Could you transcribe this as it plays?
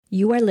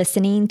You are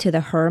listening to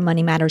the Her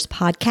Money Matters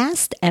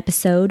podcast,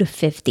 episode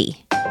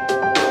 50.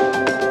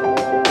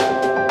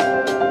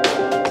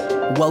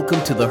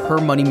 Welcome to the Her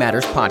Money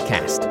Matters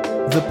podcast,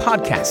 the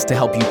podcast to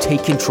help you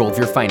take control of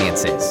your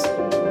finances.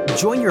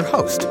 Join your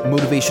host,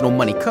 motivational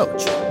money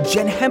coach,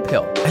 Jen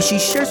Hemphill, as she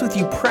shares with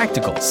you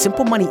practical,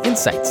 simple money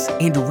insights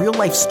and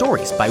real-life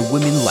stories by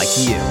women like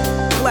you.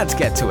 Let's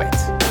get to it.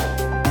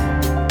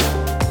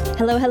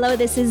 Hello,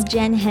 this is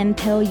Jen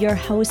Hemphill, your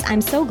host. I'm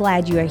so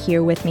glad you are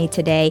here with me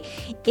today.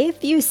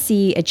 If you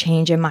see a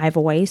change in my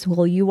voice,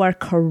 well, you are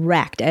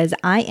correct, as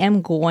I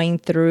am going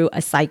through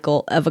a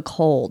cycle of a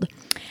cold.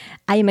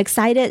 I am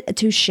excited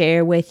to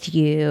share with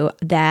you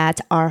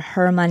that our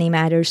Her Money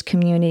Matters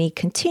community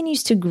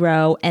continues to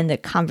grow, and the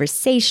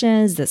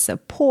conversations, the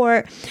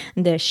support,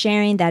 the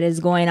sharing that is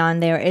going on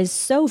there is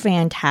so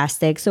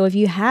fantastic. So if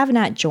you have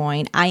not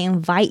joined, I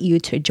invite you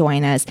to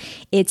join us.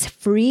 It's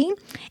free,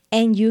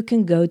 and you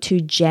can go to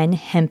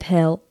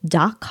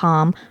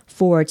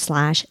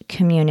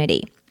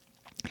jenhemphill.com/community.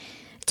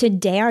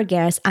 Today, our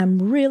guest, I'm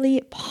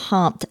really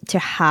pumped to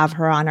have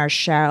her on our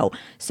show.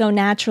 So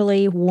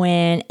naturally,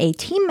 when a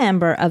team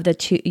member of the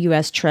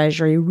U.S.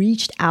 Treasury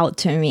reached out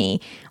to me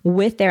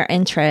with their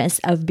interest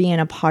of being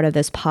a part of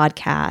this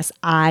podcast,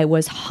 I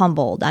was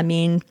humbled. I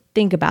mean,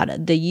 think about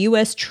it. The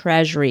U.S.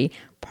 Treasury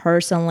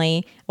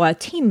personally, or a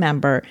team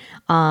member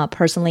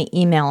personally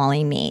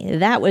emailing me.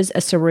 That was a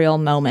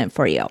surreal moment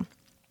for you.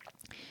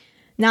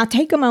 Now,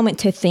 take a moment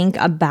to think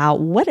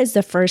about what is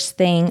the first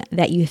thing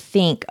that you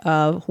think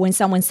of when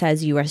someone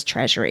says U.S.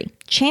 Treasury.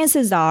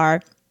 Chances are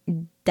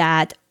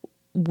that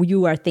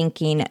you are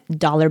thinking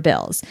dollar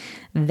bills.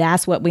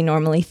 That's what we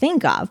normally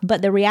think of.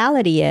 But the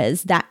reality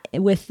is that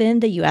within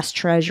the U.S.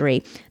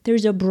 Treasury,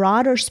 there's a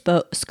broader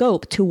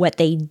scope to what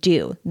they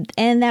do,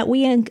 and that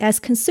we as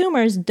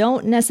consumers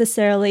don't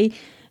necessarily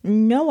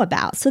know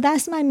about. So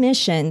that's my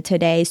mission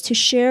today, is to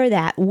share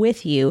that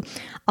with you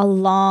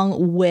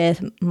along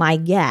with my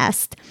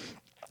guest.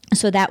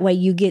 So that way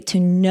you get to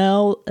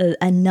know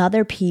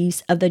another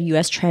piece of the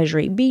U.S.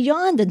 Treasury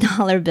beyond the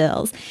dollar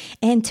bills,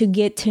 and to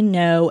get to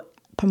know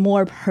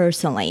more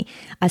personally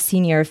a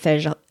senior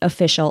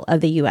official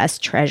of the U.S.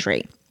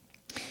 Treasury.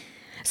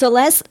 So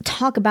let's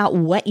talk about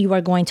what you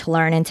are going to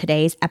learn in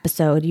today's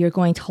episode. You're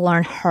going to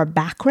learn her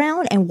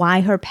background and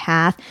why her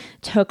path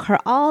took her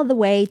all the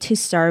way to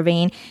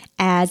serving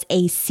as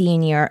a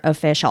senior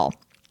official,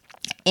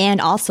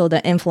 and also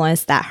the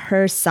influence that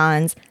her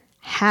sons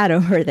had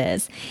over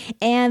this.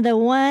 And the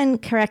one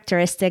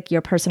characteristic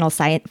your personal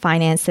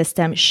finance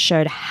system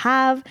should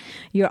have.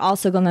 You're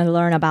also going to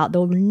learn about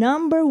the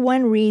number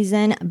one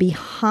reason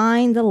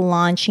behind the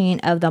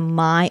launching of the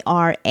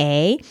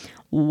MyRA,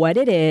 what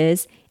it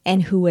is,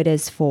 and who it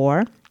is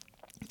for,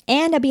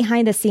 and a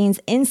behind-the-scenes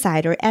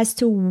insider as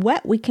to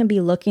what we can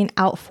be looking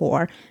out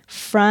for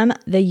from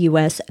the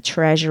U.S.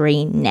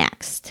 Treasury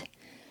next.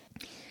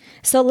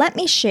 So let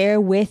me share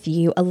with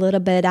you a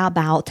little bit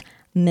about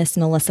Miss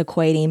Melissa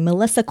Koide.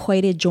 Melissa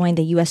Koide joined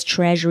the U.S.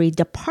 Treasury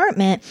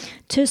Department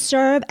to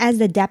serve as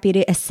the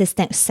Deputy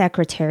Assistant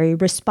Secretary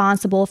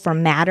responsible for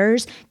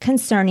matters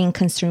concerning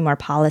consumer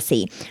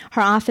policy.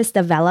 Her office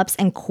develops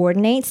and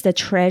coordinates the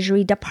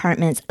Treasury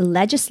Department's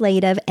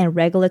legislative and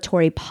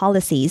regulatory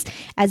policies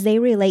as they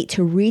relate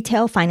to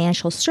retail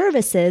financial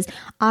services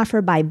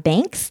offered by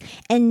banks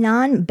and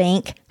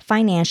non-bank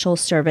financial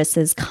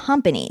services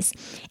companies.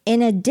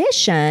 In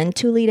addition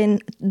to leading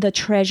the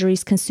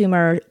Treasury's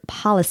consumer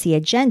policy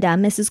agenda,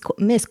 Ms.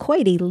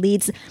 Koide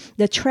leads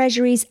the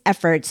Treasury's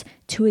efforts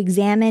to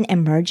examine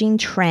emerging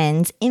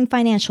trends in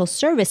financial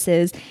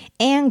services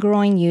and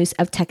growing use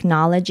of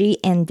technology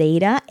and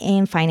data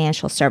in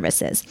financial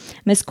services.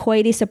 Ms.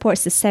 Koide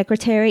supports the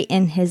Secretary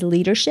in his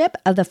leadership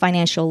of the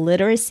Financial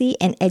Literacy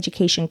and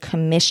Education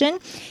Commission,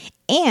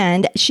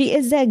 and she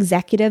is the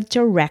executive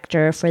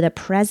director for the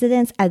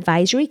President's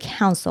Advisory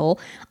Council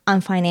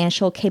on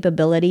Financial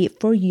Capability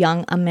for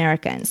Young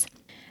Americans.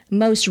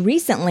 Most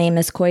recently,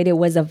 Ms. Koide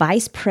was a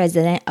vice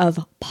president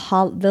of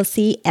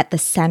policy at the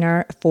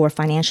Center for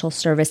Financial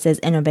Services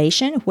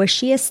Innovation, where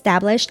she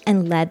established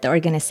and led the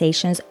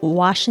organization's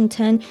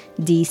Washington,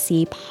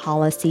 D.C.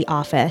 policy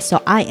office.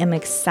 So I am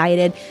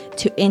excited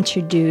to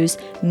introduce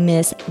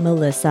Ms.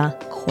 Melissa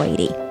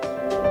Koide.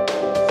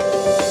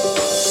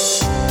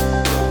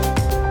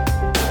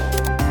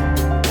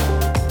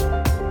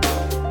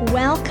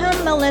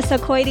 Welcome, Melissa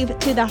Koide,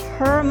 to the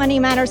Her Money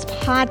Matters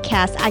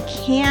podcast. I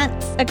can't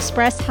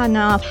express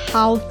enough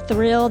how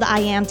thrilled I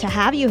am to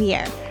have you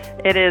here.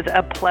 It is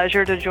a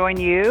pleasure to join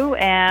you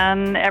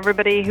and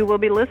everybody who will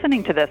be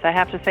listening to this. I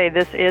have to say,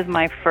 this is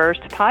my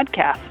first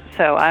podcast,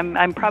 so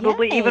I'm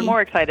probably even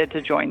more excited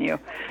to join you.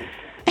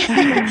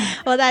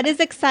 Well, that is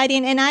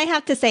exciting. And I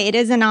have to say, it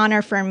is an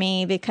honor for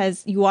me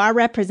because you are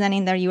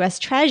representing the U.S.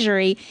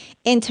 Treasury.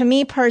 And to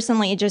me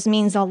personally, it just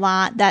means a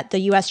lot that the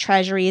U.S.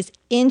 Treasury is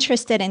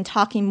interested in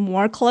talking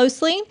more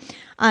closely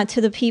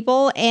to the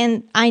people.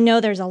 And I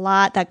know there's a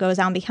lot that goes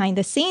on behind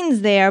the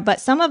scenes there,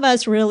 but some of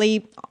us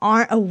really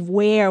aren't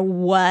aware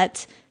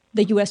what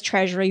the U.S.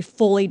 Treasury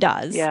fully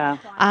does. Yeah.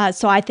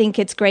 So I think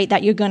it's great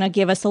that you're going to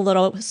give us a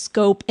little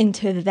scope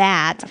into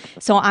that.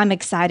 So I'm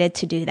excited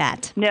to do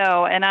that.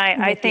 No, and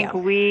I think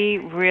we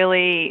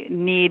really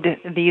need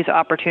these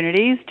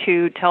opportunities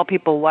to tell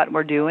people what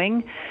we're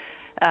doing.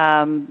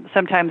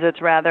 Sometimes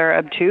it's rather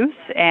obtuse,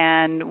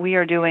 and we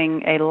are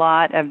doing a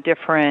lot of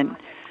different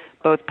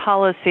both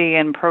policy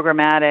and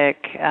programmatic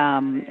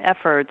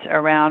efforts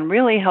around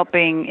really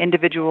helping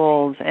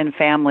individuals and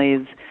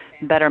families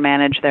better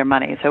manage their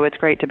money. So it's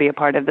great to be a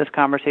part of this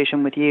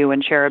conversation with you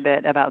and share a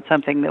bit about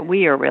something that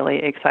we are really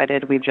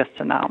excited we've just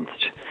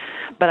announced.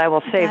 But I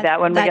will save that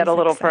when we get a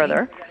little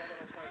further.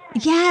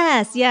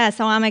 Yes.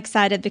 So I'm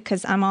excited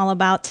because I'm all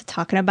about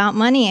talking about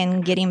money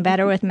and getting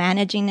better with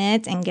managing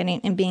it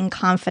and being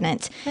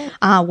confident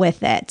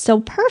with it.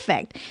 So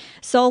perfect.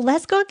 So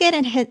let's go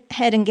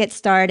ahead and get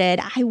started.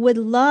 I would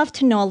love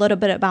to know a little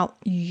bit about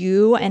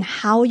you and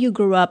how you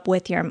grew up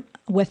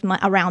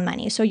around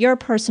money. So your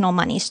personal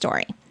money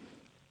story.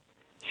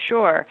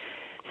 Sure.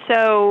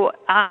 So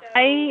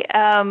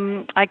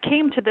I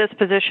came to this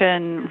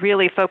position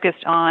really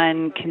focused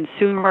on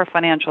consumer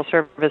financial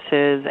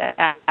services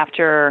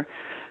after,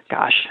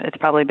 it's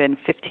probably been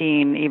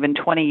 15, even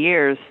 20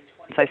 years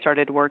since I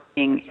started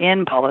working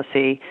in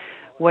policy,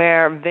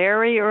 where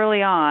very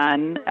early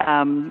on,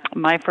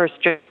 my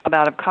first job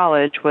out of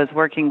college was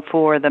working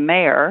for the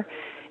mayor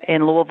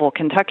in Louisville,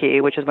 Kentucky,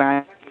 which is where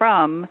I'm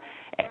from,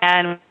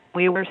 and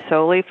we were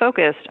solely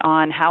focused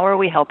on how are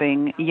we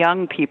helping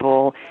young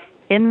people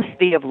in the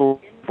city of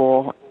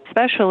Louisville,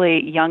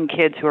 especially young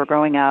kids who are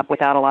growing up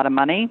without a lot of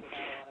money,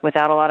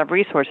 without a lot of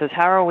resources.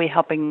 How are we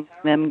helping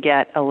them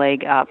get a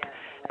leg up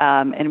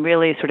and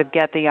really sort of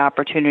get the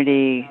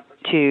opportunity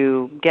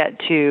to get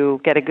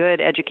a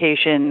good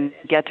education,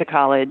 get to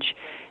college,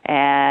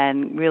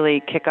 and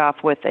really kick off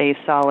with a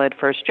solid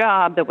first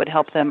job that would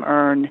help them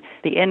earn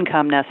the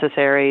income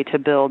necessary to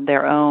build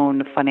their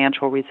own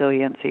financial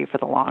resiliency for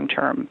the long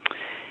term.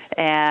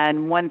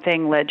 And one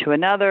thing led to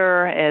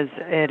another, as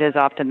it is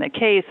often the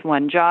case.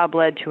 One job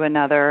led to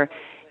another,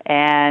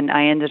 and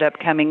I ended up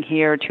coming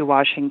here to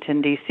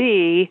Washington,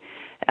 D.C.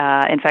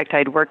 In fact,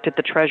 I'd worked at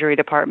the Treasury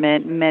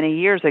Department many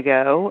years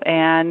ago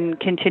and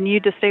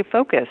continued to stay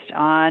focused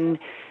on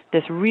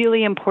this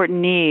really important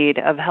need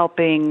of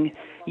helping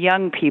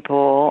young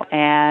people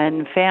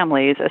and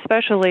families,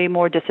 especially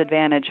more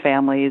disadvantaged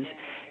families,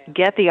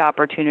 get the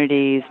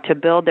opportunities to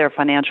build their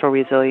financial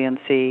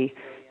resiliency,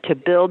 to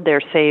build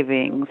their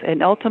savings,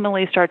 and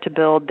ultimately start to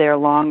build their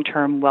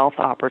long-term wealth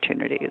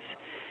opportunities.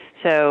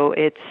 So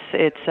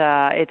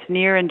it's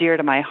near and dear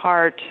to my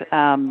heart.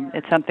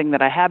 It's something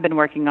that I have been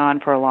working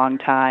on for a long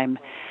time,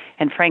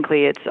 and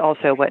frankly, it's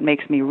also what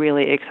makes me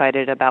really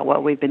excited about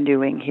what we've been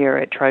doing here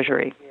at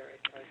Treasury.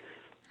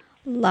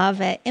 Love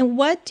it. And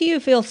what do you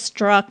feel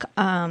struck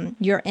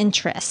your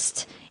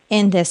interest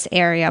in this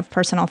area of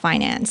personal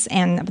finance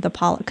and the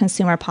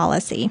consumer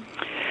policy?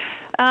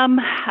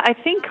 I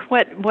think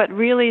what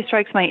really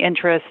strikes my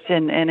interest,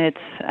 and it's,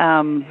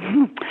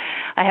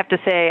 I have to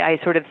say,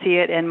 I sort of see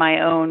it in my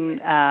own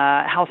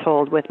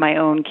household with my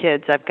own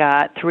kids. I've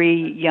got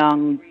 3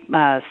 young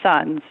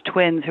sons,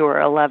 twins who are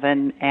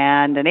 11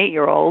 and an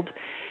 8-year-old.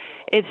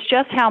 It's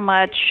just how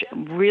much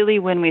really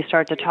when we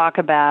start to talk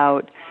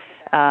about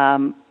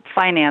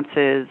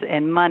finances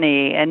and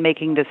money and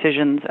making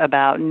decisions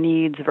about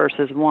needs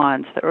versus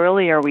wants, the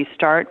earlier we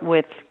start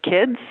with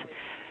kids,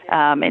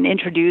 and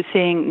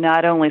introducing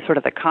not only sort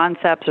of the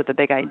concepts or the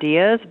big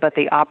ideas, but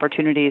the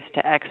opportunities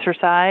to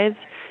exercise,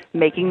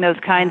 making those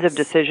kinds of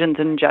decisions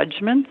and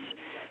judgments,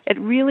 it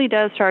really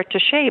does start to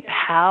shape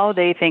how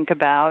they think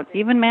about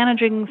even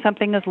managing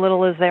something as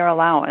little as their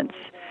allowance.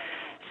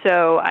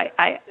 So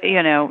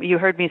you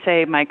heard me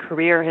say my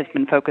career has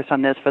been focused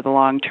on this for the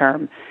long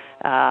term.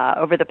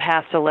 Over the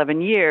past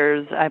 11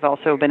 years, I've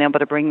also been able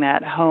to bring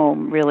that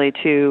home really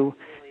to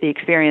the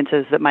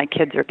experiences that my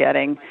kids are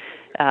getting.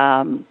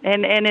 And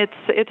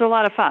it's a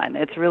lot of fun.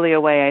 It's really a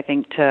way, I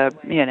think, to,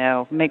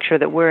 make sure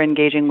that we're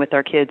engaging with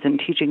our kids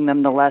and teaching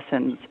them the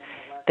lessons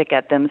that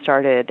get them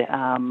started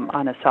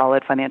on a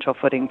solid financial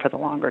footing for the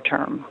longer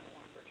term.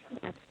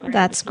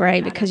 That's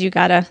great, because you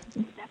got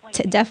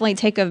to definitely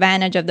take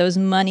advantage of those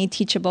money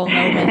teachable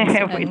moments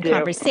and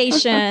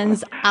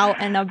conversations out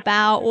and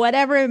about,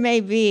 whatever it may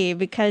be,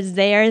 because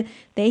they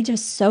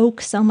just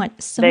soak so much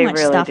really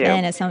stuff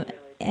in.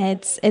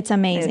 It's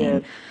amazing. It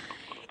is.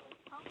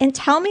 And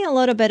tell me a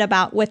little bit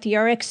about, with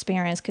your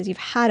experience, because you've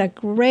had a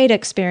great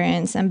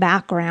experience and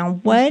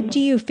background, what do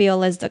you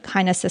feel is the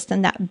kind of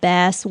system that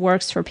best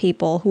works for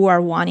people who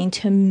are wanting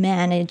to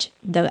manage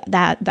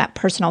that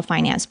personal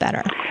finance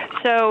better?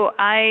 So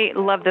I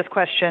love this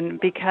question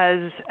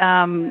because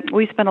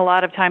we spend a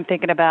lot of time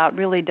thinking about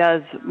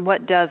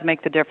what does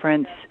make the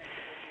difference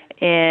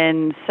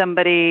in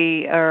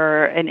somebody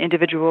or an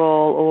individual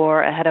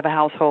or a head of a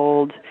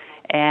household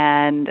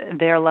and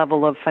their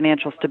level of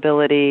financial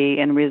stability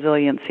and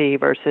resiliency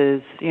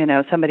versus,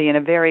 somebody in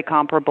a very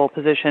comparable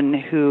position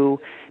who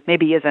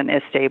maybe isn't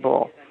as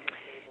stable.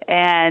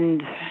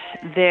 And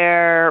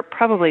there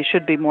probably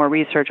should be more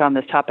research on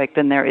this topic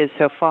than there is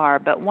so far,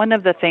 but one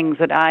of the things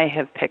that I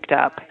have picked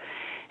up,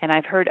 and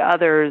I've heard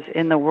others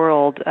in the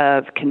world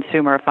of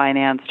consumer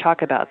finance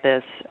talk about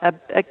this,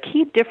 a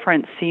key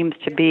difference seems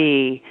to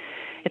be,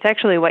 it's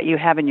actually what you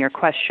have in your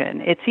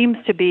question. It seems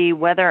to be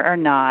whether or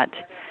not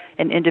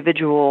an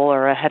individual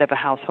or a head of a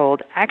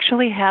household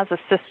actually has a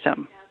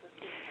system.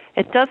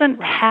 It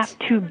doesn't have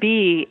to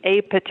be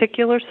a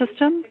particular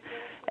system,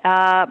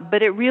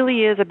 but it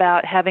really is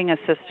about having a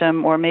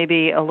system, or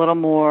maybe a little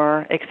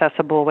more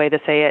accessible way to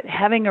say it,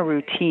 having a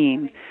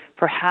routine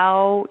for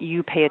how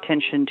you pay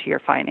attention to your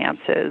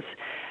finances.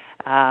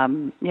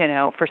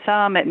 For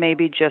some, it may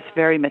be just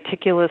very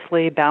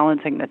meticulously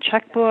balancing the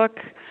checkbook,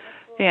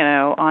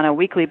 on a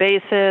weekly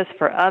basis.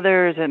 For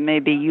others, it may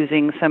be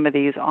using some of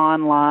these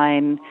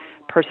online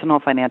personal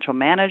financial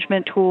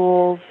management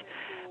tools.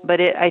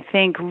 But I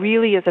think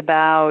really is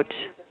about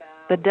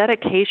the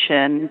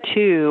dedication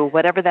to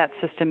whatever that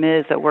system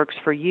is that works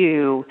for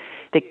you,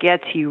 that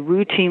gets you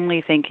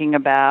routinely thinking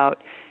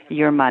about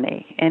your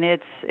money. And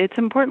it's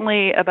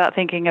importantly about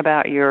thinking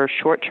about your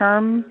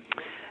short-term,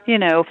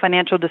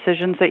 financial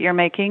decisions that you're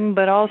making,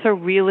 but also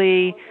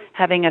really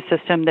having a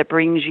system that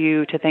brings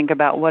you to think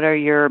about what are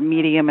your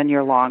medium and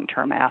your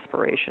long-term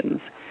aspirations,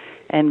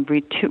 and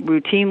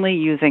routinely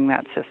using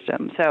that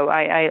system. So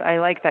I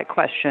like that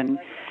question.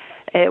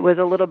 It was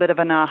a little bit of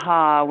an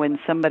aha when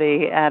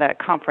somebody at a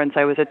conference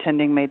I was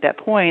attending made that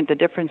point. The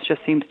difference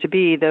just seems to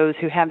be those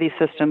who have these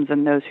systems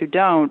and those who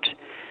don't.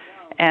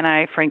 And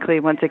I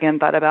frankly, once again,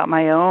 thought about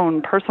my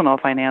own personal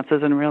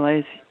finances and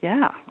realized,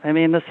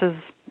 this is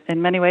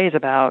in many ways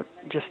about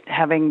just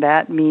having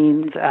that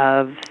means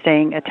of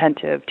staying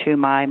attentive to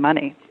my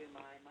money.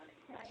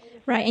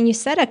 Right. And you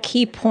said a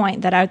key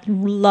point that I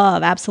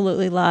love,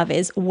 absolutely love,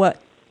 is what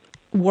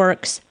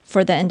works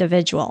for the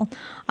individual.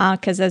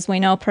 Because as we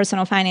know,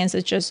 personal finance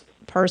is just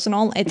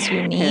personal. It's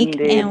unique.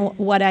 And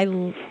what I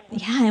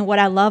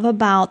love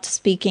about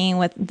speaking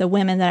with the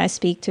women that I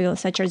speak to,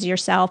 such as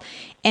yourself,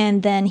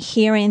 and then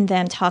hearing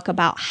them talk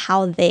about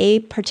how they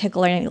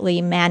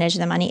particularly manage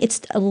the money,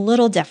 it's a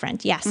little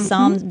different. Yes,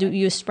 some do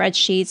use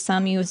spreadsheets,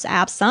 some use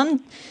apps,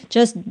 some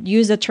just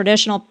use a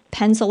traditional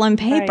pencil and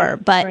paper,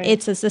 but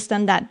it's a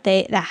system that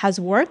has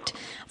worked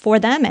for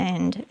them,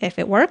 and if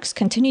it works,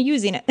 continue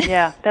using it.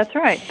 Yeah, that's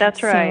right.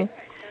 That's right.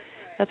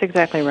 That's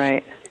exactly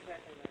right.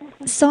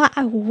 So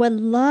I would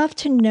love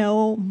to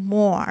know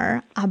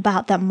more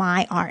about the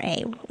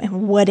MyRA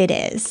and what it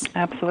is.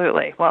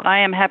 Absolutely. Well, I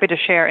am happy to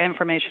share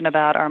information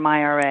about our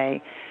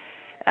MyRA.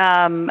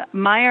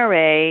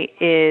 MyRA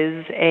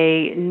is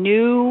a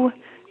new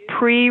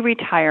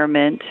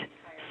pre-retirement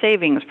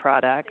savings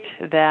product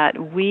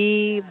that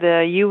we,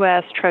 the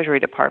U.S. Treasury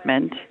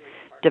Department,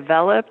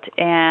 developed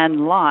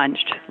and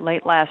launched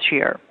late last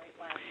year.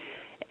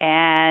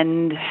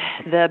 And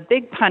the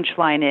big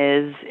punchline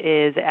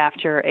is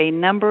after a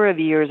number of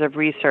years of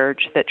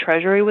research that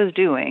Treasury was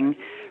doing,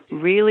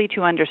 really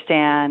to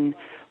understand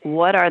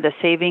what are the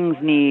savings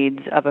needs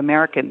of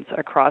Americans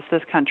across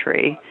this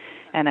country,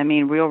 and I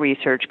mean real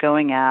research,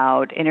 going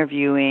out,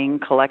 interviewing,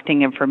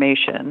 collecting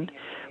information,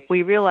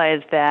 we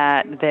realized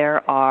that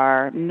there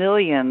are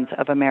millions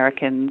of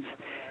Americans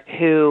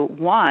who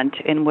want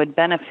and would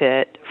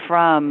benefit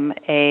from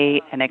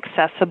an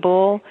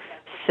accessible,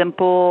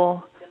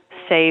 simple,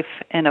 safe,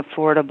 and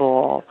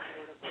affordable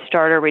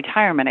starter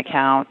retirement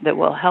account that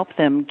will help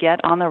them get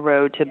on the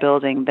road to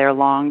building their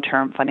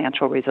long-term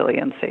financial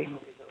resiliency.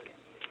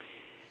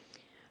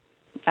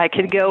 I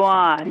could go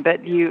on,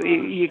 but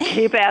you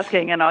keep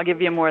asking, and I'll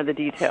give you more of the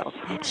details.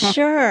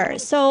 Sure.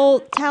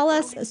 So tell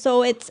us,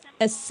 so it's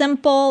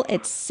simple,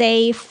 it's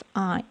safe,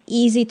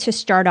 easy to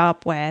start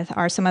up with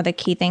are some of the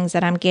key things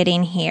that I'm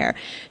getting here.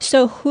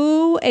 So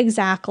who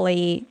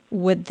exactly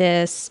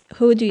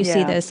who do you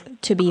see this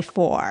to be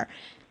for?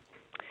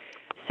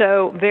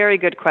 So very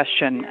good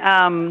question.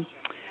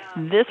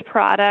 This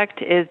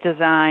product is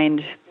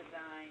designed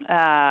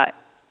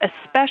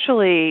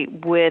especially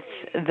with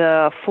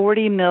the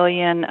 40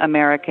 million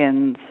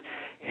Americans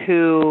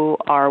who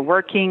are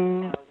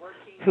working,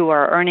 who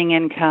are earning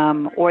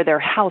income, or their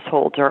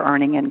households are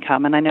earning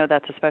income. And I know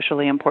that's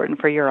especially important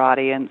for your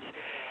audience.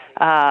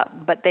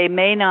 But they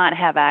may not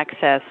have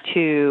access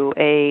to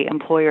a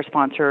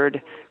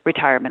employer-sponsored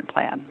retirement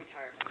plan.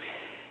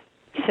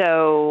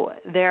 So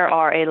there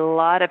are a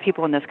lot of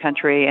people in this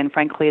country, and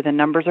frankly, the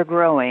numbers are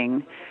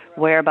growing,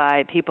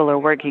 whereby people are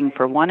working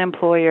for one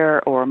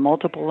employer or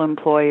multiple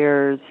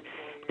employers.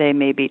 They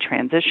may be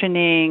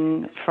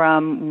transitioning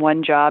from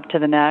one job to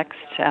the next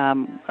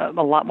a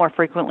lot more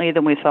frequently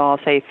than we saw,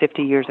 say,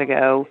 50 years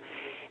ago.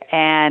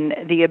 And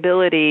the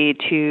ability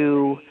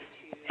to,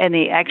 and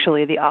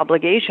the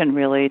obligation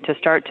really to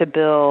start to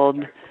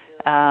build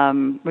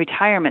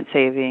retirement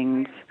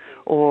savings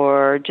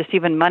or just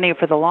even money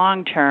for the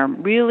long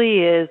term really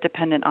is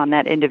dependent on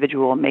that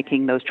individual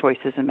making those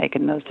choices and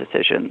making those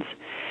decisions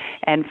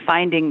and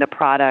finding the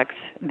products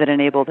that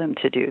enable them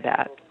to do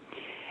that.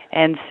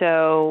 And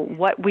so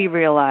what we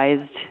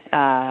realized,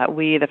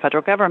 we, the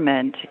federal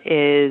government,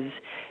 is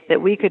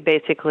that we could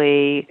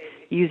basically,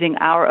 using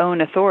our own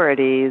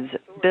authorities,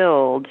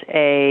 build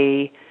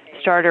a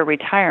starter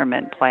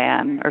retirement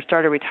plan or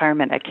starter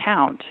retirement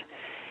account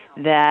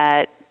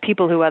that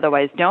people who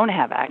otherwise don't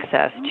have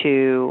access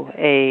to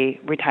a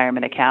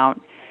retirement account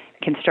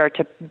can start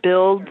to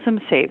build some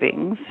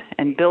savings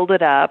and build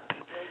it up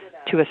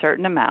to a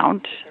certain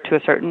amount, to a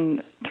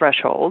certain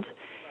threshold,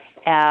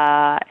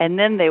 and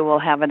then they will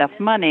have enough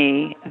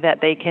money that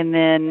they can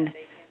then,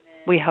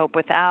 we hope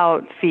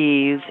without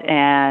fees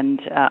and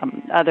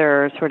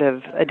other sort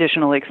of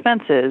additional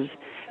expenses,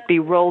 be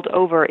rolled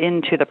over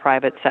into the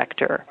private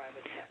sector,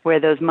 where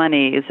those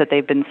monies that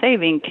they've been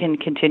saving can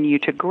continue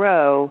to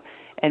grow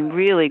and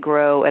really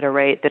grow at a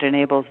rate that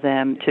enables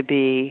them to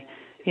be,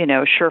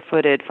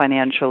 sure-footed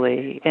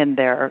financially in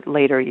their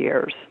later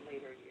years.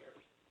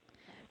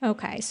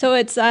 Okay, so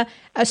it's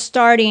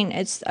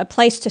it's a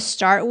place to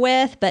start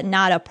with, but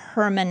not a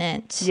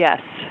permanent.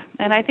 Yes,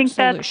 and I think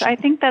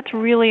solution. that's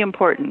really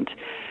important.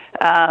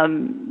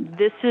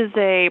 This is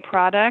a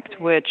product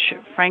which,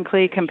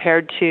 frankly,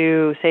 compared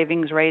to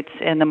savings rates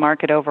in the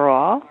market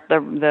overall,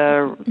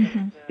 the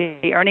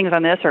earnings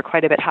on this are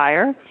quite a bit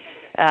higher.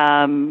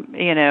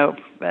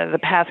 The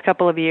past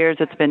couple of years,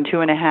 it's been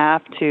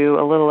 2.5% to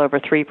a little over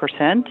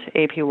 3%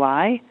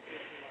 APY.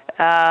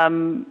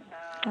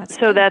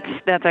 So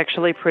that's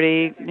actually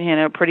pretty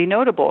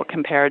notable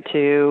compared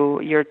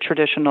to your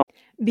traditional.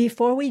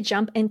 Before we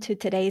jump into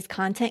today's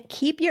content,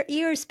 keep your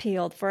ears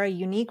peeled for a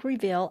unique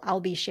reveal I'll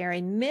be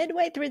sharing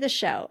midway through the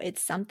show.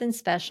 It's something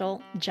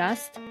special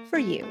just for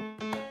you.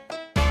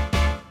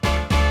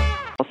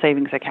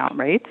 Savings account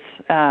rates,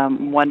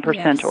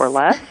 1% or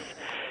less.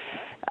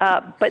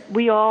 But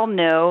we all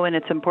know, and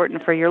it's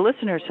important for your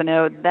listeners to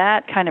know,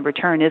 that kind of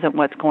return isn't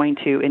what's going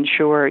to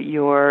ensure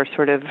your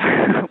sort of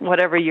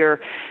whatever your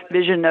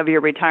vision of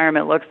your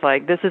retirement looks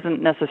like. This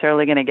isn't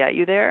necessarily going to get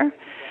you there,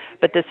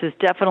 but this is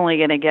definitely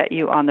going to get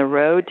you on the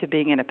road to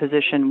being in a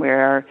position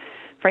where,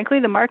 frankly,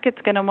 the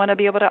market's going to want to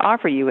be able to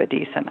offer you a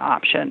decent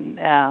option,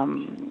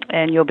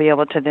 and you'll be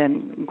able to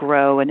then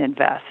grow and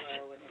invest.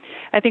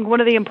 I think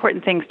one of the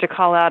important things to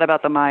call out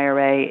about the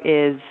MyRA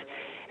is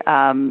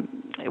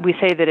we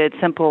say that it's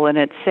simple and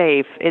it's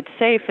safe. It's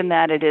safe in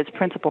that it is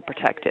principal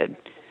protected.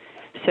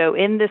 So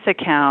in this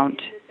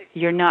account,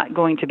 you're not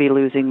going to be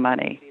losing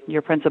money.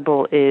 Your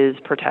principal is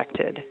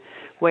protected.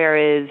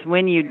 Whereas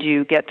when you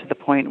do get to the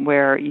point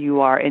where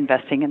you are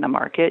investing in the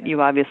market,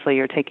 you obviously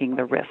are taking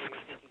the risks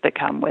that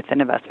come with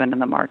an investment in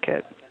the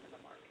market.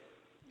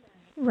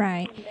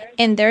 Right.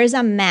 And there is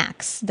a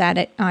max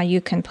that you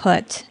can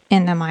put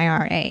in the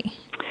MyRA,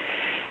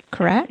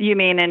 correct? You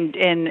mean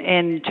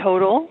in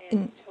total?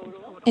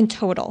 In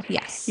total,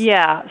 yes.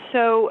 Yeah.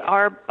 So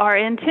our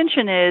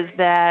intention is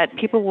that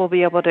people will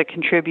be able to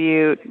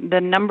contribute.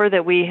 The number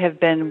that we have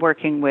been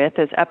working with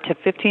is up to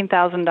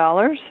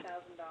 $15,000.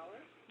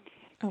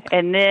 Okay.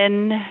 And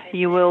then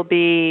you will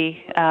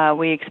be,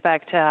 we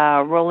expect,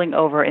 rolling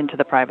over into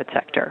the private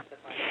sector.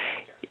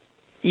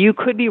 You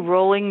could be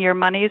rolling your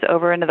monies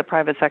over into the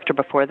private sector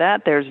before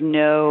that. There's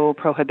no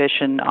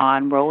prohibition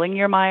on rolling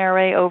your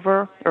MyRA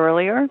over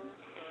earlier.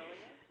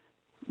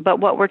 But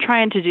what we're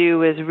trying to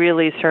do is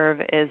really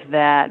serve as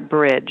that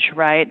bridge,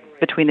 right,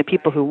 between the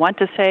people who want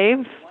to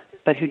save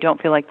but who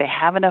don't feel like they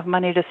have enough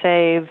money to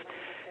save,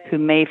 who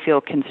may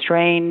feel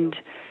constrained,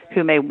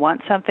 who may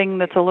want something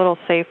that's a little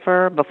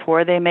safer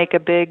before they make a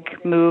big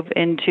move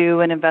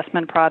into an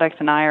investment product,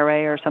 an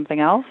IRA or something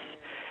else,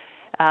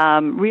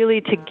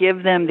 really to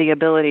give them the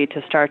ability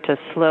to start to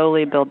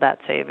slowly build that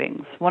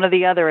savings. One of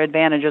the other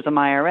advantages of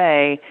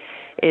MyRA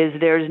is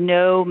there's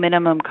no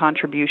minimum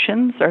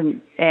contributions,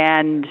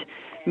 and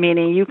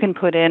meaning you can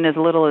put in as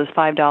little as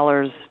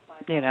 $5,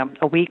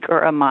 a week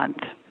or a month.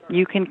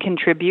 You can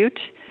contribute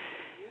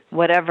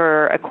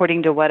whatever,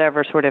 according to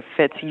whatever sort of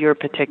fits your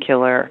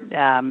particular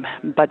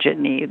budget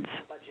needs.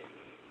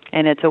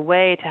 And it's a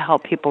way to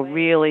help people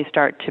really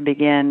start to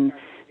begin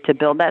to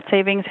build that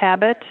savings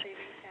habit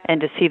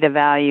and to see the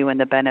value and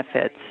the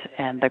benefits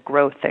and the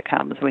growth that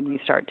comes when you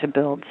start to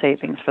build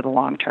savings for the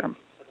long term.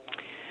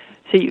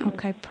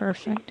 Okay,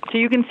 perfect. So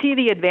you can see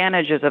the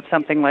advantages of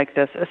something like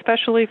this,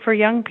 especially for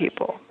young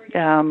people,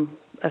 who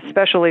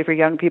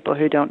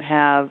don't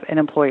have an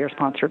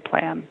employer-sponsored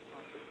plan.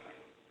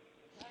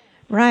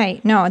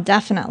 Right. No,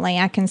 definitely.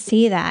 I can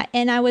see that.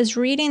 And I was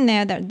reading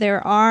there that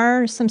there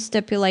are some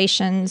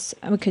stipulations,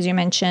 because you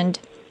mentioned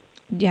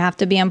you have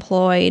to be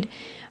employed.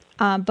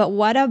 But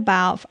what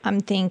about, I'm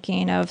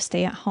thinking of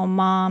stay-at-home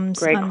moms.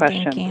 Great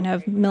question. Thinking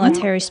of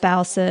military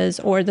spouses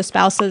or the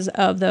spouses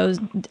of those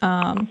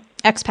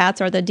expats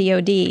or the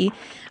DOD.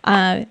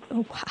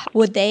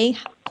 Would they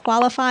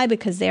qualify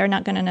because they're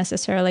not going to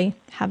necessarily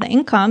have the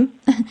income?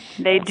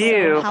 They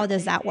do. So how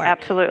does that work?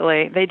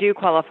 Absolutely. They do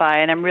qualify,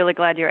 and I'm really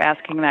glad you're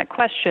asking that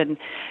question.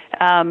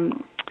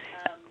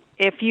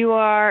 If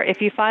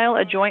you file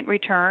a joint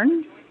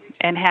return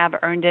and have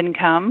earned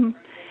income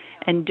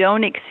and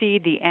don't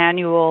exceed the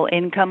annual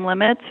income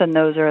limits, and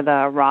those are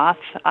the Roth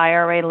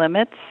IRA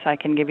limits, I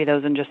can give you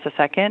those in just a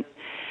second,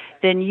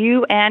 then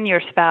you and your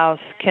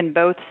spouse can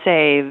both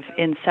save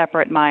in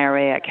separate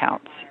MyRA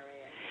accounts.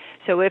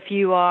 So if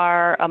you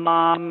are a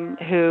mom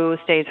who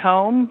stays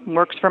home,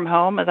 works from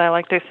home, as I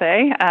like to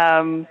say,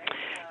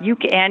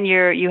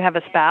 you have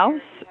a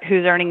spouse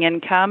who's earning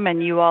income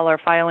and you all are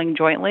filing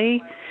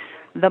jointly,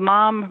 the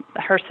mom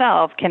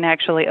herself can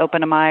actually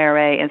open a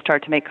MyRA and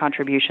start to make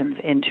contributions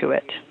into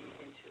it.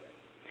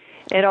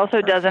 It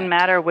also doesn't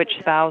matter which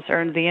spouse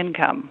earns the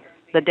income.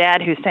 The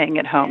dad who's staying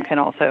at home can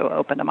also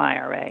open a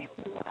MyRA.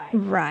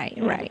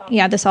 Right.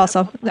 Yeah, this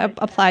also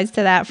applies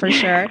to that for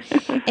sure.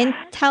 And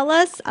tell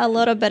us a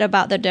little bit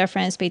about the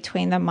difference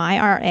between the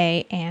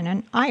MyRA and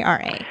an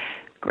IRA.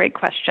 Great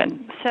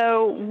question.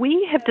 So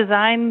we have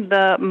designed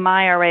the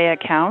MyRA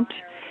account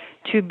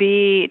to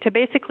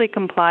basically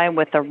comply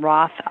with the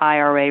Roth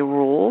IRA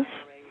rules.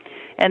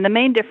 And the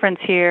main difference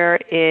here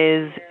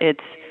is it's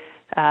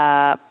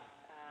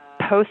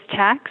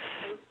post-tax,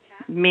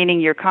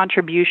 meaning your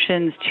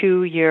contributions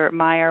to your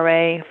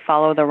MyRA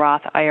follow the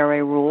Roth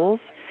IRA rules,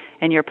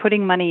 and you're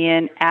putting money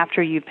in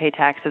after you pay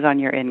taxes on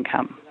your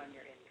income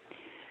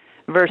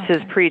versus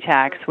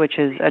pre-tax, which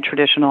is a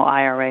traditional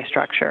IRA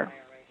structure.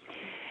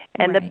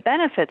 And the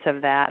benefits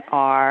of that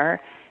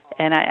are,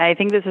 and I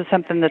think this is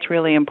something that's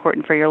really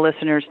important for your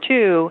listeners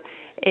too,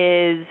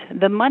 is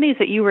the monies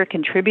that you were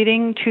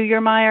contributing to your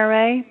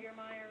MyRA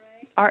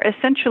are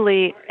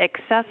essentially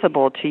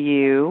accessible to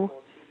you,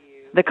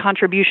 the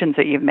contributions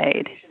that you've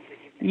made.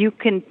 You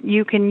can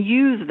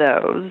use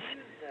those.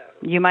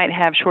 You might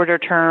have shorter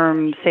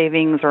term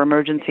savings or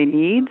emergency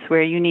needs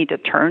where you need to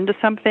turn to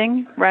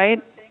something,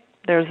 right?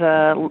 There's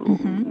a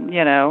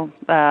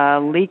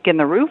leak in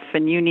the roof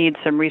and you need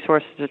some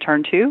resources to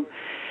turn to.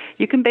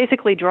 You can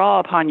basically draw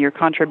upon your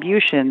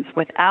contributions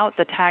without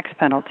the tax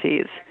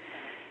penalties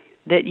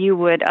that you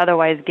would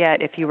otherwise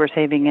get if you were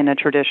saving in a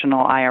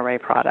traditional IRA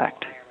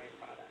product.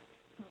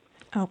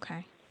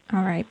 Okay.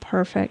 All right.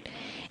 Perfect.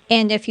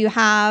 And if you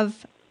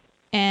have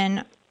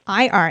an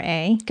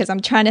IRA, because I'm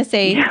trying to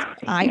say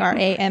IRA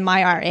and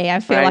MyRA, I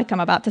feel like I'm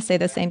about to say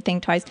the same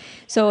thing twice.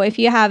 So if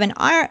you have an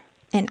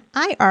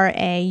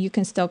IRA, you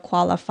can still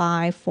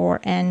qualify for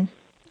the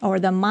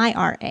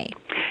MyRA.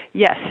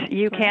 Yes,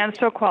 you can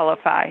still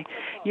qualify.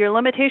 Your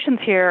limitations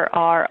here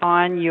are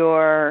on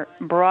your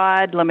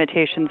broad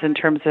limitations in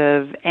terms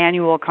of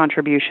annual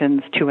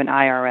contributions to an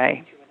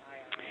IRA.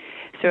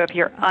 So if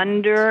you're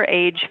under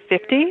age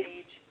 50,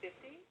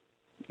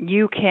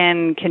 you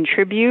can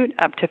contribute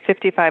up to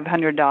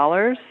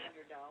 $5,500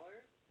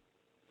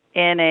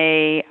 in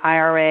a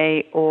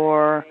IRA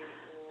or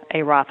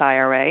a Roth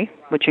IRA,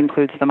 which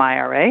includes the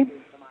MyRA.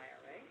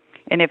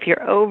 And if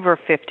you're over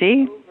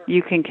 50,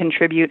 you can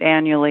contribute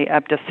annually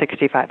up to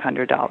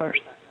 $6,500.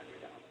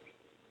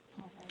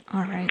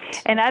 All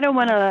right. And I don't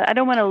want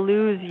to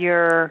lose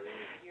your,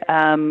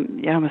 I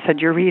almost said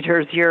your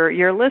readers,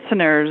 your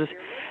listeners,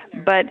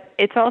 but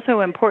it's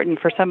also important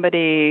for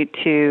somebody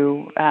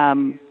to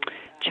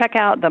check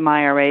out the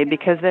MyRA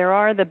because there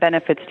are the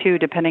benefits too,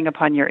 depending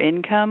upon your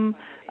income,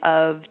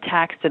 of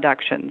tax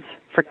deductions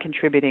for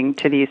contributing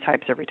to these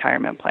types of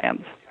retirement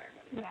plans.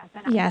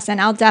 Yes, and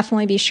I'll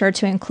definitely be sure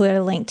to include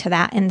a link to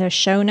that in the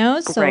show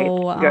notes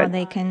so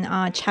they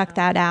can check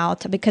that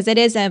out because it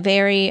is the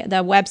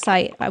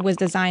website was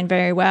designed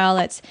very well.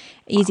 It's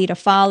easy to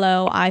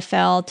follow. I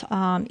felt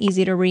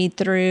easy to read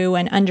through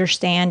and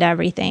understand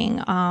everything.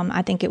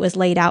 I think it was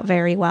laid out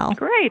very well.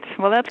 Great.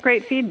 Well, that's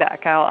great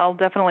feedback. I'll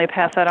definitely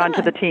pass that on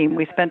to the team.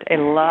 We spent a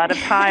lot of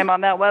time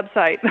on that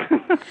website.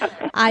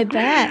 I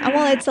bet.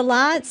 Well, it's a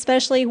lot,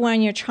 especially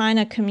when you're trying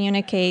to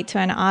communicate to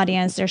an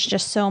audience. There's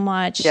just so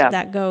much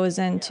that goes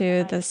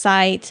into the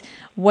site,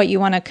 what you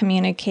want to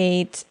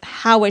communicate,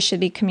 how it should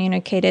be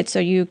communicated so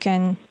you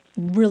can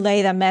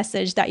relay the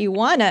message that you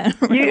want to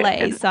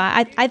relay. So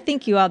I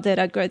think you all did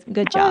a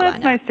good job on it.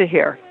 That's nice to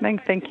hear.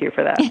 Thank you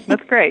for that.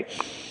 That's great.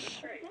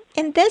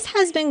 And this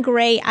has been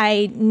great.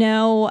 I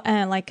know,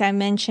 like I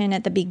mentioned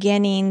at the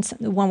beginning,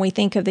 when we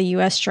think of the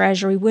U.S.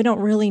 Treasury, we don't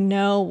really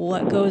know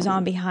what goes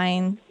on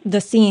behind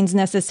the scenes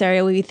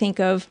necessarily. We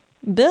think of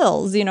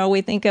bills,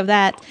 we think of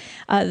that,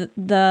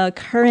 the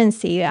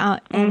currency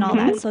and all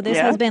that. So this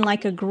has been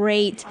like a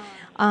great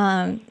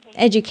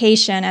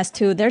education as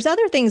to there's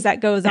other things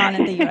that goes on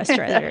in the U.S.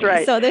 Treasury. That's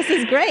right. So this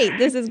is great.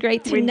 This is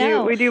great to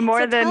know. We do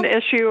more than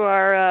issue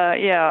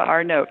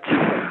our notes.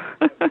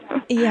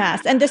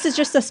 Yes, and this is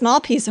just a small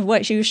piece of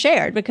what you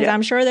shared because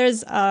I'm sure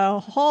there's a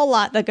whole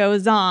lot that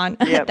goes on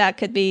that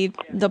could be,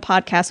 the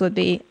podcast would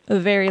be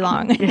very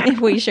long if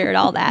we shared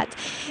all that.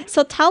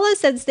 So tell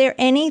us, is there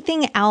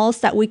anything else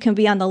that we can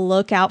be on the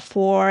lookout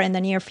for in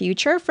the near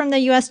future from the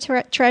U.S.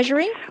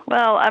 Treasury?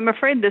 Well, I'm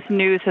afraid this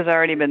news has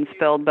already been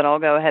spilled, but I'll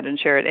go ahead and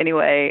share it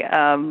anyway.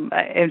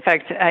 In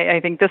fact, I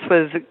think this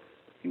was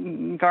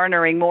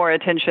garnering more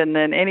attention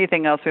than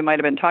anything else we might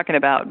have been talking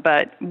about.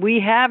 But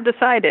we have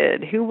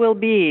decided who will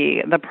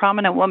be the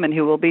prominent woman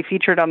who will be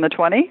featured on the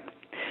 20.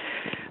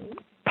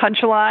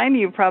 Punchline,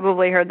 you've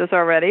probably heard this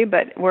already,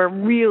 but we're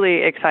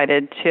really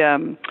excited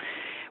to...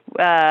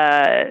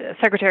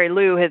 Secretary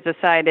Liu has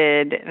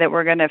decided that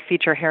we're going to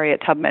feature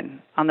Harriet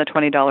Tubman on the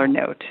 $20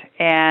 note.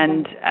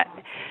 And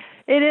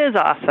It is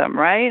awesome,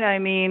 right? I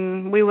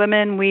mean, we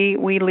women, we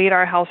lead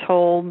our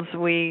households.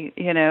 We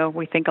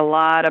think a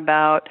lot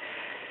about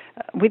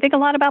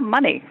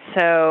money.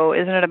 So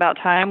isn't it about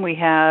time we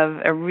have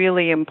a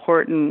really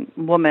important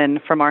woman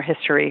from our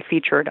history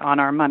featured on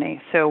our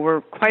money? So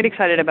we're quite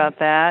excited about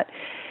that.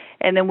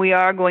 And then we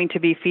are going to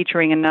be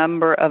featuring a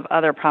number of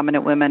other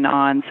prominent women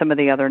on some of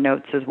the other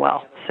notes as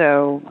well.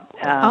 So,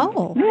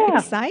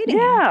 exciting.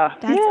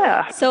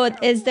 Yeah. So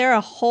is there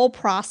a whole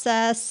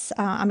process?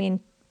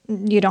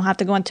 You don't have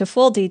to go into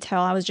full detail.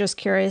 I was just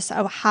curious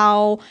of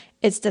how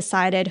it's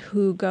decided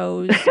who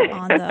goes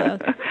on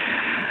the...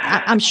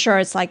 I'm sure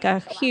it's like a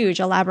huge,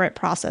 elaborate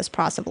process,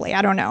 possibly.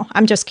 I don't know.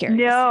 I'm just curious.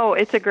 No,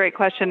 it's a great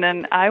question.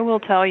 And I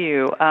will tell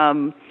you,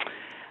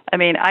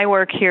 I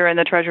work here in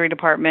the Treasury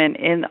Department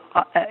in,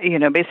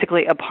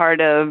 basically a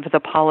part of the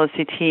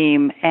policy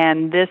team.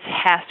 And this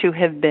has to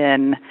have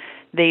been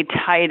the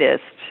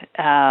tightest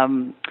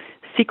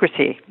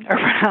secrecy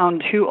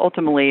around who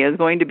ultimately is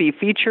going to be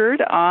featured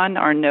on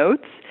our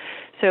notes.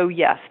 So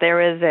yes,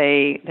 there is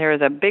a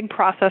big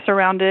process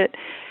around it,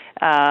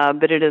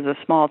 but it is a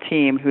small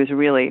team who's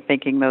really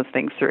thinking those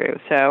things through.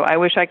 So I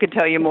wish I could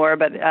tell you more,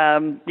 but it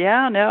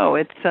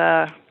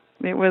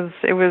was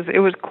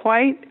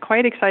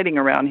quite exciting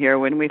around here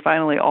when we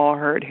finally all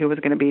heard who was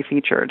going to be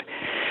featured.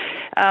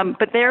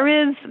 But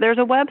there's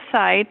a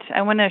website.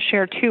 I want to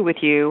share two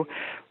with you.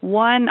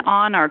 One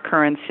on our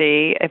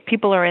currency. If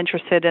people are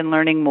interested in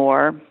learning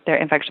more,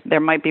 there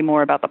might be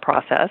more about the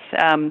process.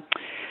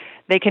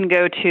 They can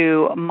go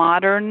to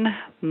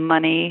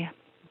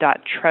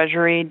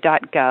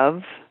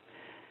modernmoney.treasury.gov.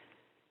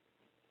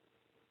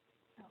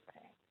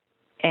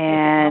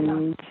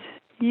 And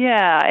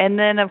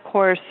then of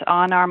course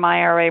on our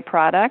MyRA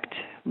product,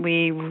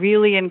 we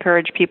really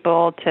encourage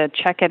people to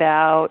check it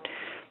out,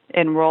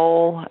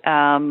 enroll.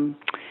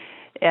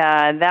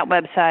 That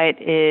website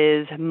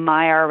is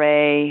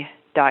myra.gov.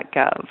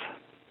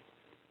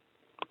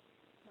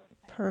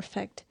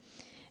 Perfect.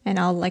 And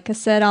like I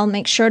said, I'll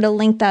make sure to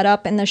link that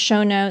up in the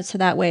show notes so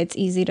that way it's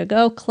easy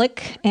to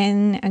click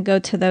and go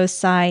to those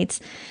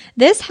sites.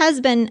 This has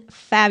been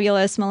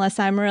fabulous,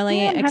 Melissa. I'm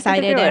really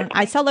excited. And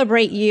I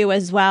celebrate you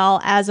as well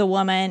as a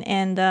woman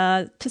in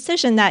the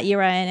position that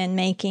you're in and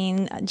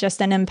making just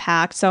an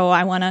impact. So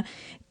I want to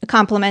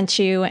compliment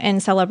you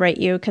and celebrate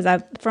you because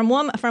from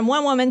one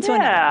woman to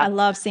another, I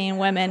love seeing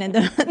women in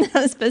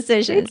those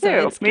positions. Me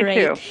too. So it's great. Me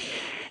too.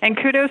 And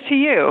kudos to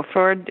you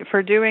for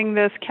doing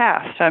this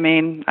cast. I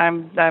mean,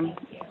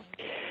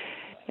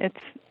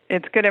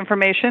 it's good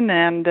information,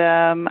 and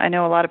I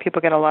know a lot of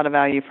people get a lot of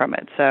value from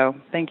it. So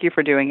thank you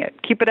for doing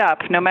it. Keep it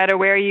up, no matter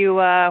where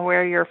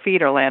your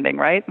feet are landing.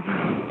 Right.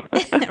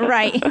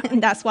 Right.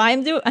 That's why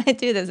I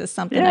do this. It's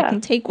something I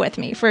can take with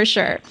me for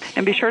sure.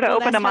 And be sure to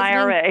open a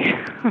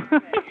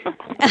MyRA.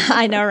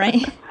 I know,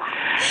 right?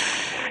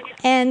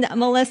 And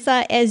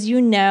Melissa, as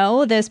you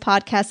know, this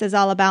podcast is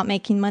all about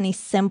making money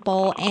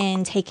simple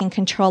and taking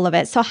control of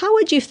it. So how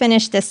would you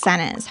finish this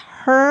sentence?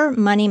 Her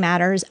money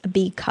matters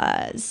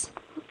because...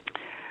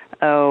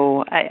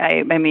 Oh,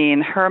 I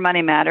mean, her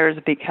money matters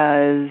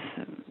because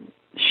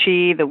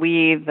she, the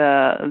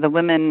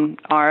women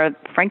are,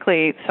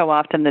 frankly, so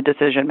often the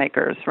decision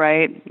makers,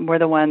 right? We're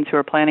the ones who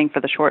are planning for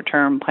the short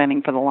term,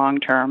 planning for the long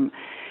term.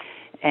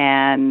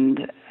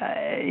 And,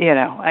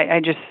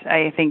 I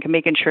think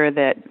making sure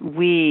that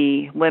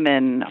we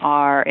women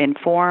are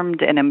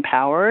informed and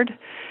empowered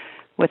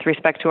with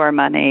respect to our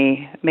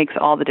money makes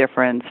all the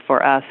difference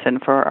for us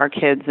and for our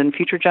kids and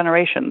future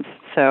generations.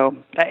 So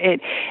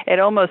it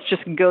almost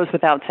just goes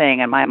without saying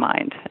in my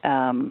mind.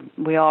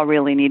 We all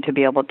really need to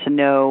be able to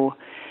know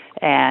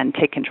and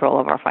take control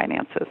of our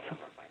finances.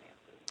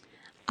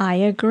 I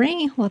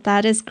agree. Well,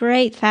 that is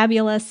great.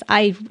 Fabulous.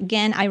 I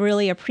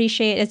really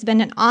appreciate it. It's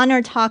been an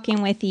honor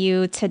talking with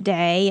you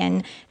today.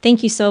 And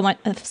thank you so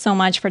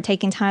much for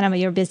taking time out of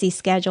your busy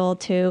schedule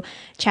to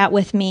chat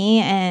with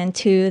me and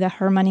to the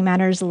Her Money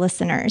Matters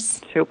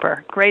listeners.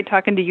 Super. Great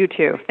talking to you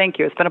too. Thank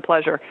you. It's been a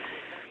pleasure.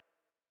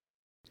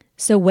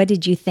 So what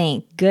did you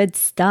think? Good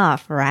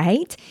stuff,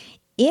 right?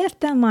 If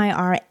the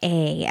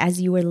MyRA, as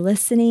you were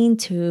listening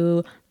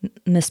to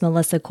Miss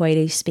Melissa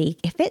Koide speak,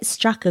 if it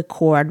struck a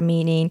chord,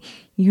 meaning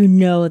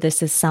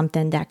this is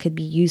something that could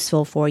be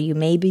useful for you,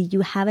 maybe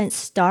you haven't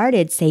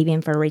started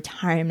saving for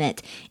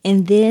retirement,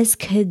 and this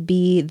could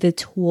be the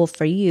tool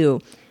for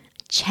you,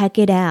 check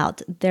it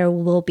out. There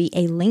will be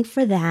a link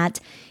for that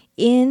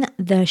in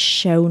the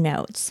show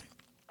notes.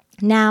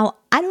 Now,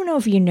 I don't know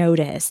if you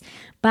noticed,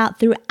 but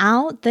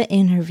throughout the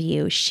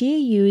interview, she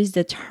used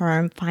the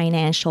term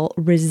financial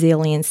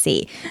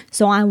resiliency.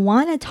 So I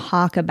want to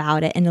talk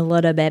about it in a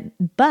little bit.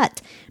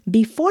 But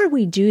before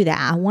we do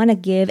that, I want to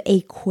give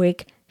a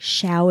quick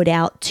shout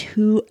out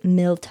to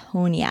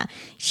Miltonia.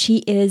 She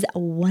is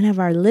one of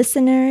our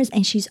listeners,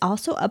 and she's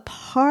also a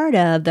part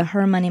of the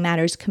Her Money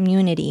Matters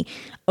community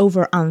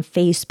over on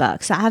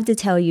Facebook. So I have to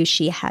tell you,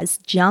 she has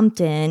jumped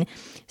in,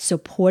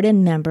 supported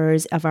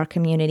members of our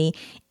community,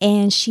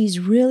 and she's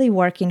really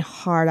working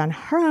hard on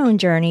her own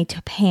journey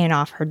to paying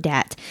off her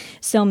debt.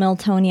 So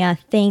Miltonia,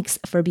 thanks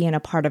for being a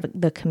part of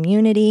the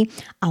community.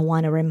 I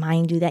want to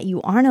remind you that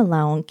you aren't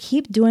alone.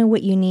 Keep doing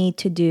what you need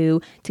to do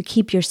to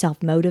keep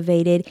yourself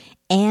motivated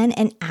and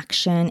in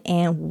action,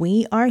 and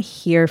we are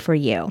here for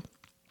you.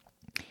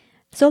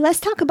 So let's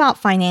talk about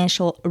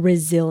financial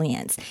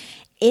resilience.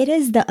 It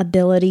is the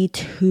ability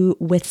to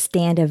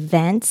withstand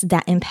events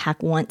that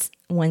impact one's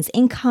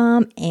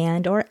income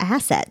and or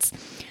assets.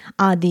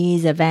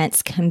 These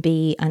events can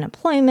be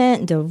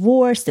unemployment,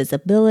 divorce,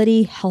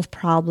 disability, health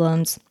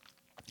problems,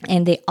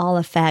 and they all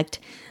affect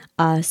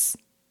us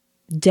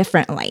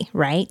differently,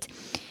 right?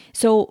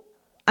 So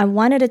I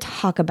wanted to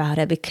talk about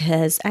it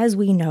because, as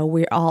we know,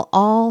 we're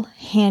all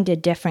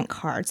handed different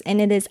cards, and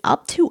it is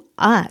up to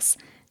us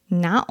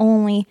not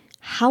only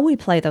how we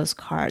play those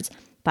cards,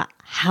 but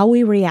how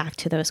we react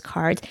to those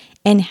cards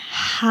and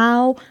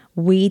how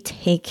we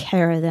take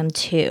care of them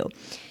too.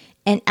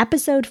 In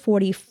episode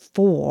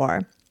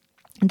 44,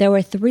 there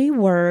were 3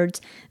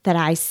 words that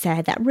I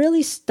said that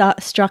really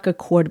struck a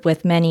chord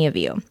with many of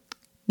you.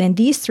 Then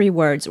these 3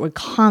 words were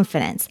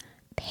confidence,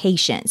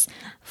 patience,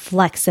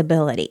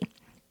 flexibility.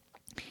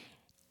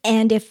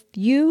 And if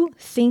you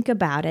think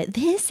about it,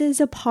 this is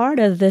a part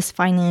of this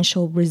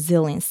financial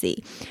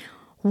resiliency.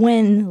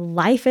 When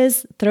life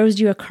throws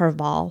you a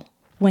curveball,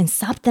 when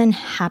something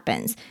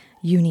happens,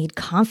 you need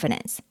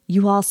confidence.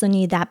 You also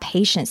need that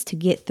patience to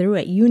get through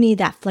it. You need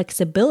that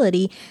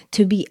flexibility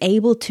to be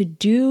able to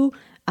do,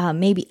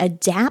 maybe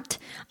adapt,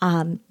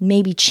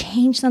 maybe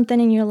change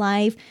something in your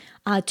life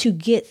to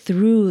get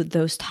through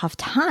those tough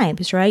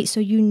times, right? So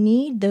you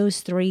need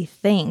those 3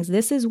 things.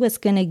 This is what's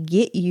going to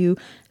get you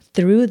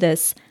through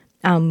this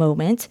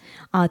moment,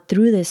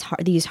 through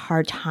these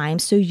hard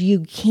times, so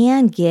you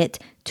can get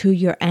to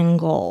your end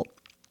goal.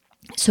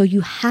 So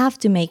you have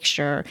to make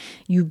sure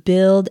you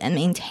build and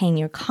maintain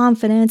your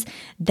confidence,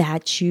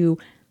 that you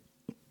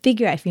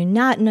figure out, if you're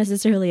not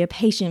necessarily a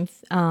patient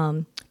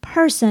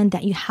person,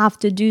 that you have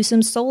to do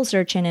some soul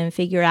searching and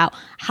figure out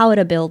how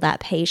to build that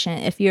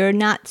patience. If you're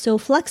not so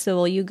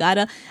flexible, you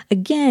gotta,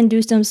 again,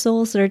 do some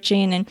soul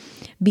searching and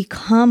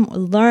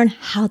learn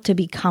how to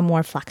become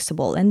more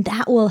flexible. And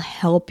that will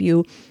help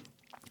you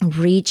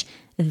reach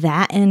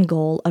that end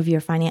goal of your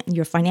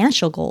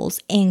financial goals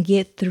and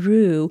get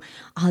through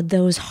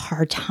those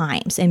hard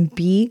times and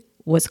be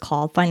what's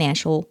called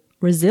financial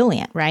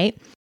resilient, right?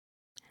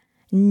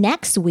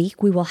 Next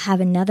week, we will have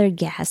another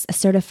guest, a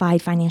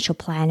certified financial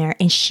planner,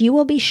 and she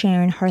will be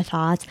sharing her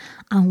thoughts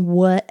on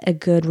what a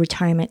good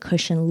retirement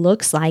cushion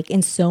looks like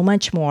and so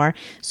much more.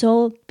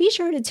 So be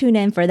sure to tune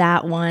in for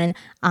that one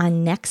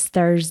on next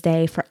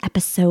Thursday for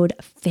episode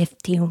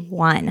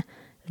 51.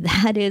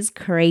 That is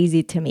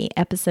crazy to me.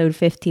 Episode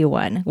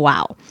 51.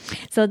 Wow.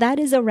 So that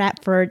is a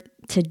wrap for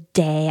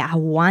today. I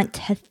want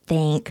to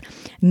thank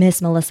Miss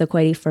Melissa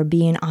Koide for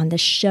being on the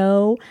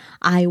show.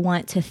 I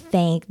want to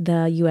thank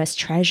the U.S.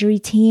 Treasury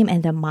team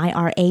and the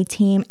MyRA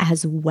team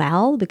as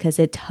well, because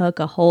it took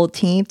a whole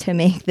team to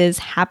make this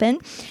happen.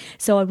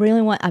 So I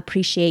really want to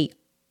appreciate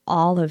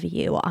all of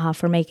you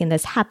for making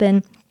this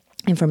happen.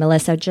 And for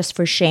Melissa, just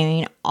for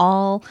sharing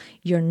all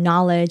your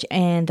knowledge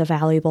and the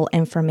valuable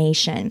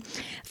information.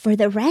 For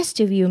the rest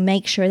of you,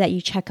 make sure that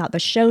you check out the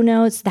show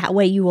notes. That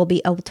way you will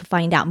be able to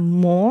find out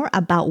more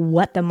about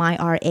what the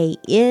MyRA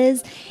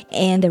is.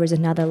 And there was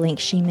another link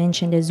she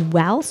mentioned as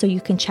well. So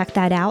you can check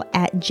that out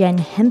at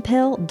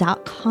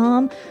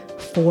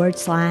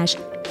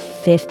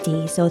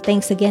jenhemphill.com/50. So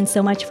thanks again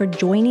so much for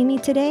joining me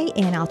today,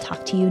 and I'll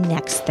talk to you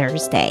next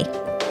Thursday.